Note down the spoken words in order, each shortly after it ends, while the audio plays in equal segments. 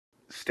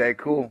Stay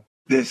cool.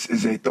 This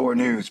is a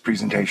THORnews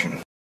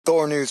presentation.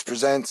 THORnews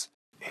presents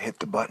Hit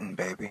the Button,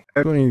 baby.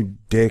 Everyone of you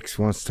dicks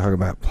wants to talk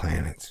about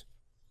planets.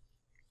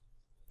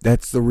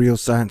 That's the real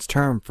science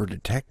term for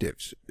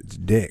detectives. It's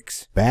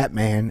dicks.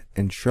 Batman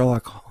and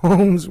Sherlock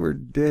Holmes were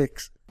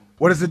dicks.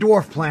 What is a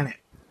dwarf planet?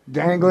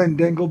 Dangling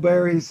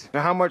dingleberries?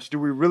 Now, how much do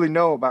we really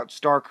know about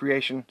star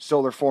creation,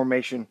 solar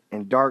formation,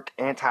 and dark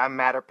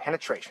antimatter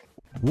penetration?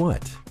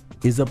 What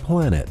is a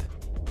planet?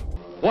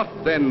 What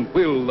then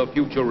will the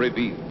future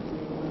reveal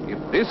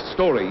if this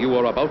story you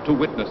are about to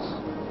witness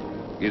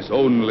is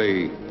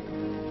only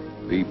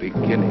the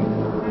beginning?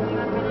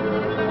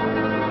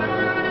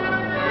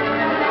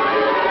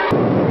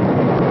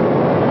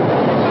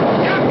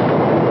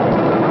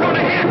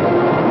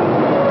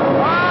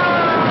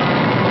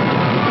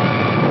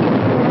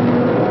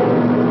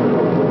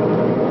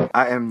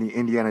 I am the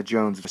Indiana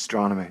Jones of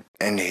astronomy.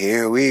 And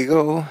here we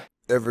go.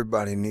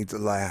 Everybody needs a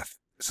laugh.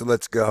 So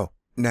let's go.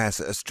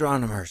 NASA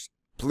astronomers.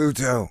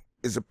 Pluto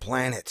is a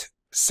planet.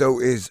 So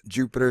is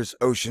Jupiter's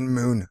ocean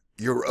moon,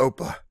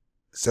 Europa.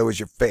 So is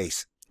your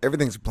face.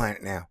 Everything's a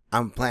planet now.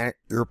 I'm a planet.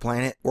 You're a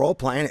planet. We're all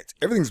planets.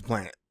 Everything's a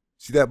planet.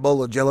 See that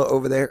bowl of Jell-O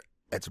over there?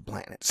 That's a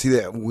planet. See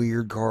that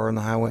weird car on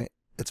the highway?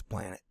 That's a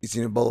planet. You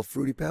seen a bowl of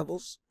Fruity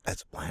Pebbles?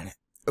 That's a planet.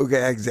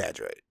 Okay, I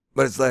exaggerate.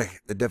 But it's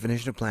like the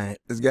definition of planet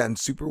has gotten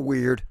super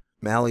weird,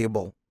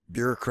 malleable,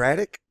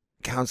 bureaucratic,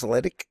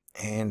 counciletic,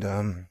 and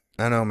I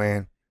don't know,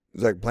 man. It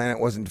was like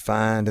planet wasn't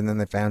defined, and then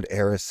they found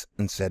Eris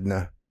and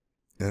Sedna.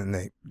 And then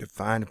they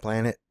defined a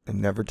planet and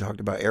never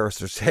talked about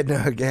Eris or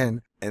Sedna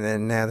again. And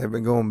then now they've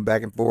been going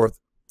back and forth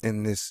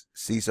in this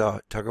seesaw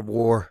tug of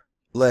war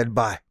led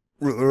by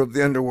ruler of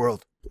the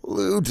underworld,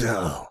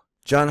 Pluto.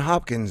 John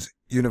Hopkins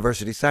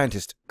University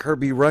scientist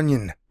Kirby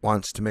Runyon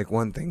wants to make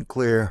one thing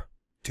clear.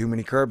 Too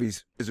many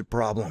Kirbys is a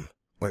problem.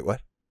 Wait, what?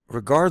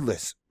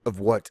 Regardless of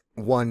what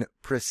one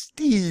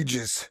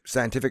prestigious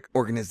scientific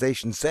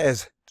organization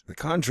says to the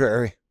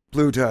contrary,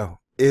 Pluto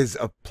is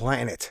a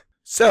planet.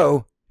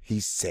 So, he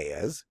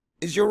says,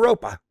 is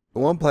Europa, the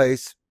one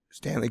place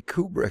Stanley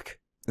Kubrick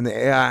and the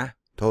AI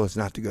told us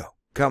not to go,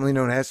 commonly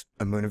known as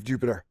a moon of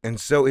Jupiter. And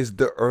so is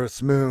the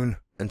Earth's moon,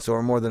 and so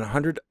are more than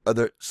 100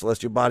 other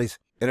celestial bodies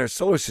in our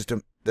solar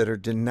system that are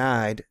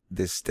denied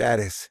this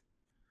status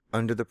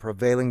under the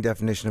prevailing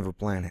definition of a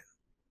planet.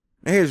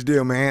 Now here's the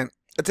deal, man.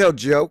 I tell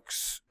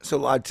jokes, so a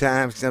lot of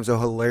times, because I'm so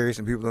hilarious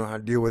and people don't know how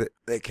to deal with it,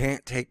 they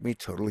can't take me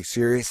totally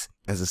serious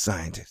as a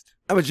scientist.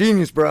 I'm a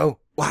genius, bro.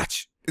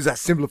 Watch as I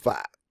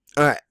simplify.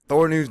 Alright,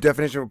 THORnews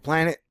definition of a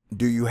planet.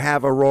 Do you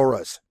have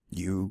auroras?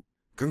 You.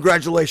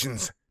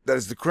 Congratulations. That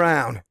is the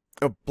crown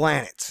of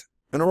planets.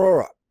 An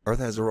aurora. Earth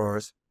has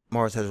auroras.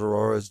 Mars has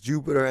auroras.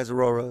 Jupiter has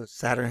auroras.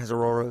 Saturn has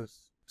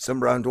auroras.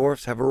 Some brown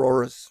dwarfs have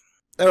auroras.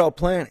 They're all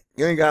planets.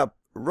 You ain't got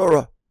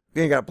aurora.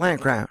 You ain't got a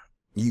planet crown.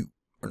 You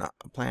are not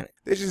a planet.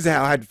 This is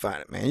how I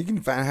define it, man. You can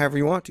define it however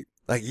you want to.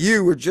 Like,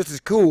 you are just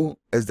as cool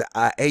as the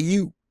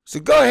IAU.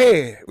 So go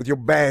ahead with your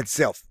bad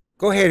self.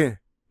 Go ahead and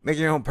make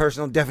your own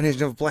personal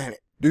definition of a planet.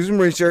 Do some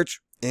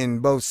research in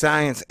both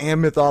science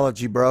and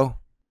mythology, bro.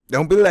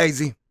 Don't be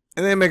lazy.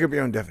 And then make up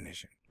your own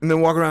definition. And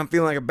then walk around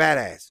feeling like a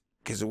badass.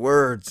 Because the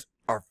words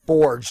are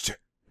forged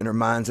in our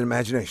minds and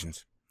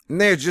imaginations. And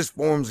they're just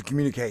forms of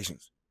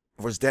communications.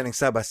 If we're standing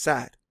side by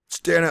side,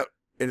 staring up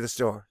into the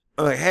star.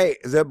 I'm like, hey,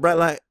 is that bright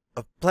light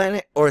a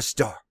planet or a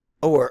star?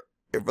 Or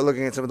if we're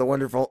looking at some of the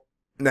wonderful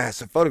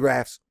NASA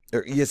photographs,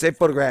 or ESA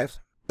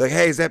photographs, like,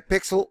 hey, is that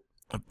pixel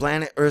a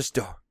planet or a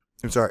star?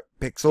 I'm sorry,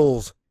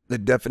 pixels. The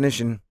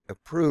definition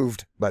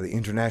approved by the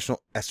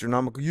International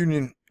Astronomical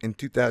Union in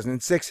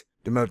 2006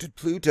 demoted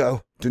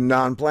Pluto to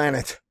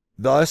non-planet.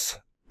 Thus,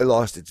 it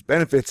lost its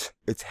benefits,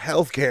 its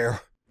health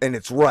care, and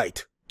its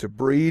right to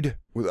breed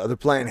with other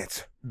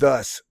planets,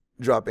 thus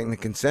dropping the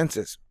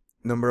consensus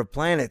number of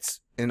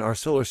planets in our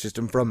solar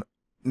system from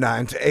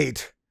 9 to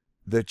 8.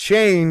 The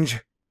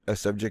change, a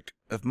subject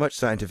of much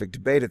scientific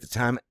debate at the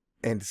time,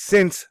 and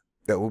since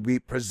that will be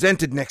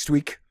presented next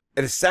week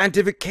at a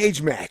scientific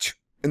cage match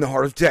in the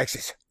heart of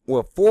Texas,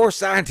 where 4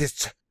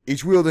 scientists,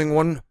 each wielding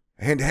one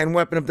hand-to-hand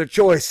weapon of their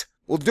choice,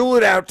 will duel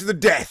it out to the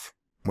death.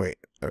 Wait,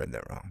 I read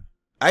that wrong.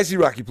 I see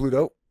Rocky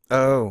Pluto.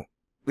 Oh,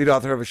 lead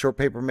author of a short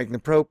paper making the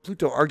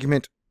pro-Pluto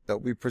argument that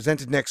will be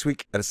presented next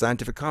week at a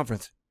scientific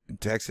conference in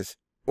Texas.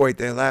 Wait,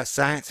 they allow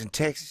science in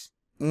Texas?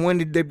 When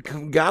did they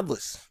become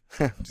godless?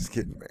 Just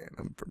kidding, man.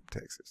 I'm from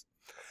Texas.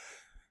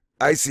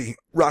 I see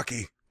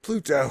Rocky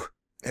Pluto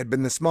had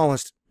been the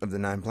smallest of the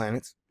 9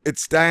 planets.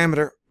 Its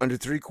diameter, under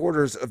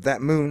 3/4 of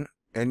that moon,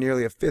 and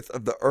nearly 1/5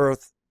 of the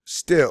Earth,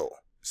 still,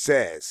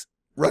 says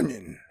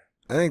Runyon.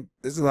 I think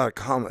there's a lot of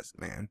commas,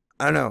 man.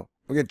 I don't know.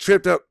 We get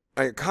tripped up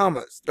by your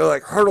commas. They're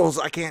like hurdles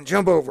I can't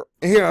jump over.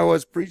 And here I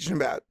was preaching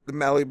about the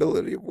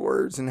malleability of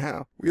words and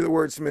how we're the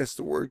wordsmiths,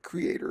 the word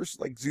creators,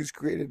 like Zeus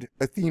created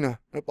Athena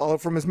and Apollo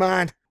from his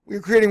mind.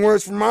 We're creating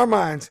words from our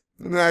minds.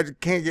 And I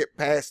can't get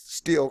past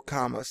still,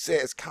 comma,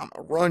 says, comma,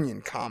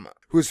 Runyon, comma,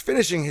 who is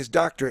finishing his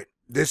doctorate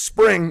this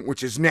spring,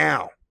 which is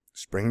now.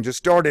 Spring just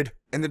started,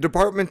 in the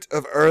Department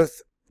of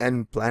Earth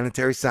and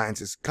Planetary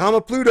Sciences, comma,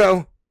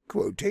 Pluto,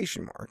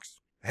 quotation marks.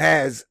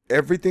 has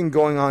everything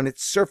going on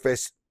its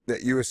surface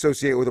that you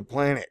associate with a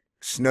planet.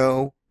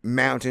 Snow,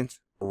 mountains,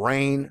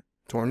 rain,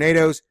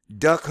 tornadoes,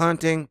 duck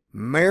hunting,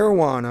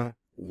 marijuana,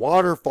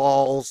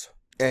 waterfalls,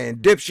 and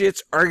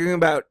dipshits arguing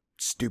about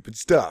stupid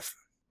stuff.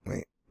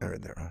 Wait, I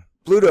read that wrong.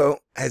 Pluto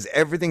has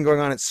everything going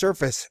on its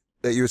surface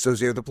that you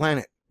associate with a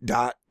planet. ...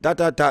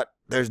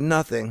 There's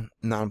nothing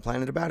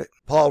non-planet about it.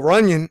 Paul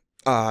Runyon,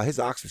 his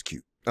ox was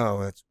cute.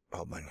 Oh, that's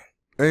Paul Bunyan.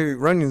 Maybe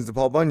Runyon's the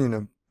Paul Bunyan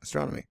of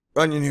astronomy.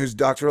 Runyon, whose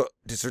doctoral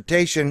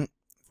dissertation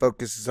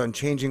focuses on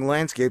changing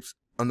landscapes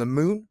on the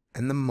moon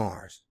and the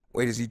Mars.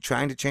 Wait, is he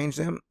trying to change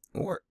them?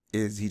 Or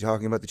is he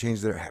talking about the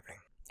changes that are happening?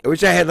 I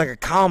wish I had like a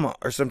comma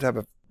or some type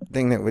of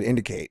thing that would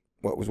indicate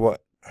what was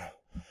what.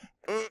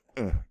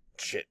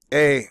 Shit.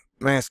 Hey,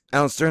 Mask,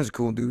 Alan Stern's a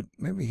cool dude.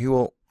 Maybe he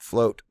will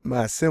float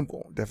my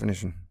simple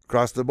definition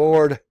across the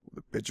board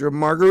with a picture of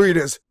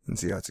margaritas and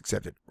see how it's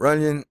accepted.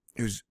 Runyon,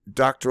 whose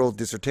doctoral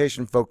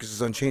dissertation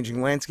focuses on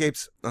changing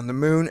landscapes on the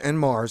moon and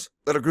Mars,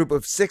 led a group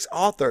of 6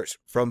 authors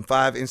from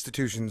 5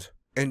 institutions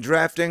in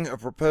drafting a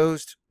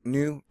proposed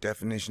new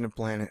definition of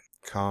planet,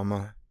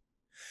 comma,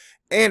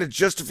 and a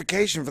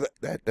justification for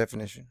that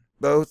definition.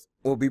 Both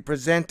will be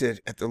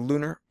presented at the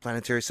Lunar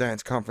Planetary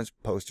Science Conference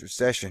poster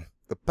session.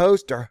 The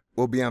poster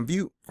will be on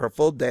view for a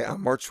full day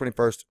on March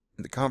 21st.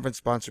 The conference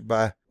sponsored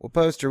by... What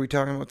poster are we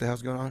talking about? What the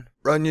hell's going on?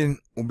 Runyon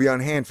will be on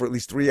hand for at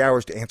least 3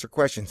 hours to answer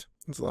questions.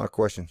 That's a lot of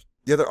questions.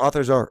 The other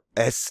authors are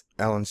S.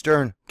 Alan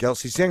Stern,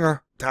 Kelsey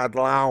Singer, Todd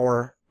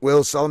Lauer,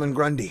 Will Solomon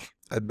Grundy.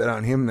 I'd bet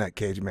on him in that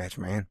cage match,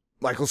 man.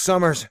 Michael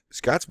Summers,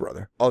 Scott's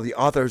brother. All the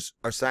authors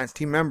are science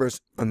team members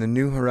on the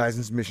New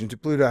Horizons mission to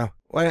Pluto.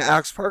 Why didn't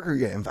Alex Parker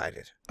get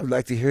invited? I would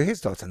like to hear his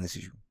thoughts on this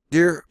issue.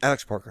 Dear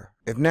Alex Parker,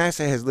 if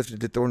NASA has lifted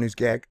the THORnews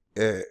gag,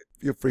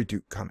 feel free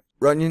to comment.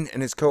 Runyon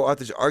and his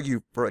co-authors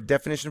argue for a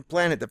definition of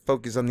planet that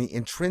focuses on the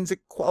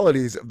intrinsic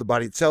qualities of the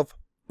body itself,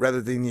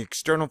 rather than the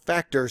external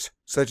factors,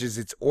 such as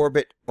its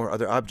orbit or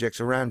other objects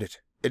around it.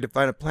 They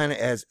define a planet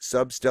as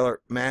substellar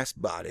mass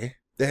body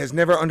that has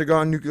never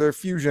undergone nuclear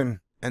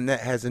fusion, and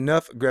that has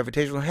enough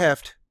gravitational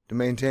heft to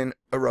maintain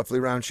a roughly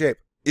round shape.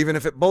 Even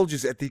if it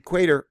bulges at the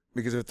equator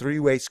because of a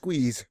 3-way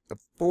squeeze of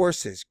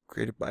forces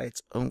created by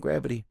its own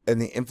gravity and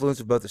the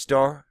influence of both a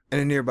star and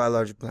a nearby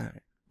larger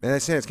planet. And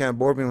that sentence kind of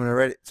bored me when I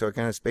read it, so I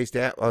kind of spaced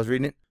out while I was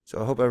reading it,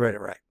 so I hope I read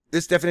it right.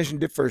 This definition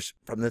differs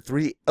from the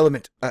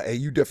 3-element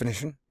IAU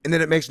definition in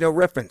that it makes no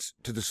reference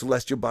to the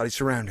celestial body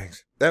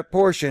surroundings. That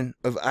portion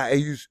of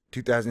IAU's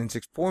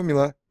 2006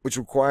 formula, which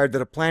required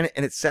that a planet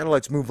and its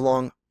satellites move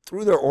along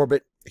through their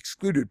orbit,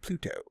 excluded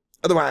Pluto.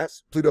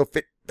 Otherwise, Pluto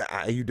fit the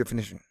IAU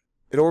definition.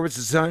 It orbits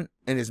the sun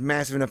and is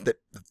massive enough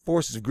that the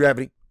forces of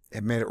gravity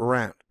have made it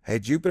round. Hey,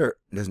 Jupiter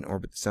doesn't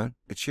orbit the sun.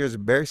 It shares a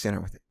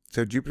barycenter with it.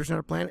 So Jupiter's not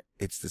a planet.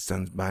 It's the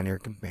sun's binary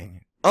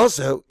companion.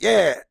 Also,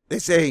 yeah, they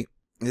say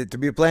that to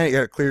be a planet, you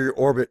gotta clear your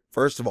orbit,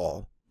 first of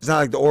all. It's not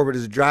like the orbit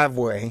is a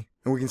driveway,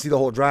 and we can see the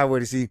whole driveway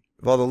to see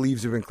if all the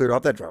leaves have been cleared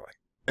off that driveway.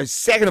 And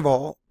second of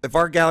all, if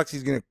our galaxy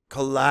is gonna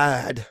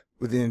collide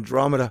with the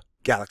Andromeda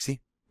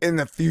galaxy in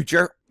the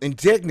future, then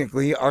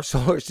technically our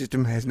solar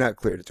system has not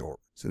cleared its orbit.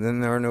 So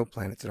then there are no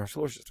planets in our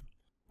solar system.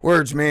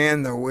 Words,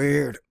 man, they're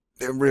weird.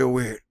 They're real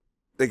weird.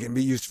 They can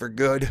be used for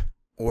good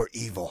or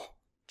evil.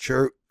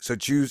 True, so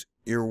choose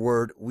your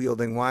word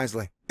wielding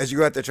wisely as you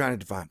go out there trying to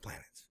define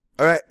planets.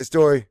 Alright, the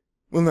story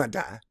will not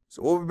die.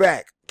 So we'll be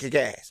back. Kick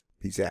ass.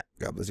 Peace out.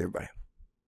 God bless everybody.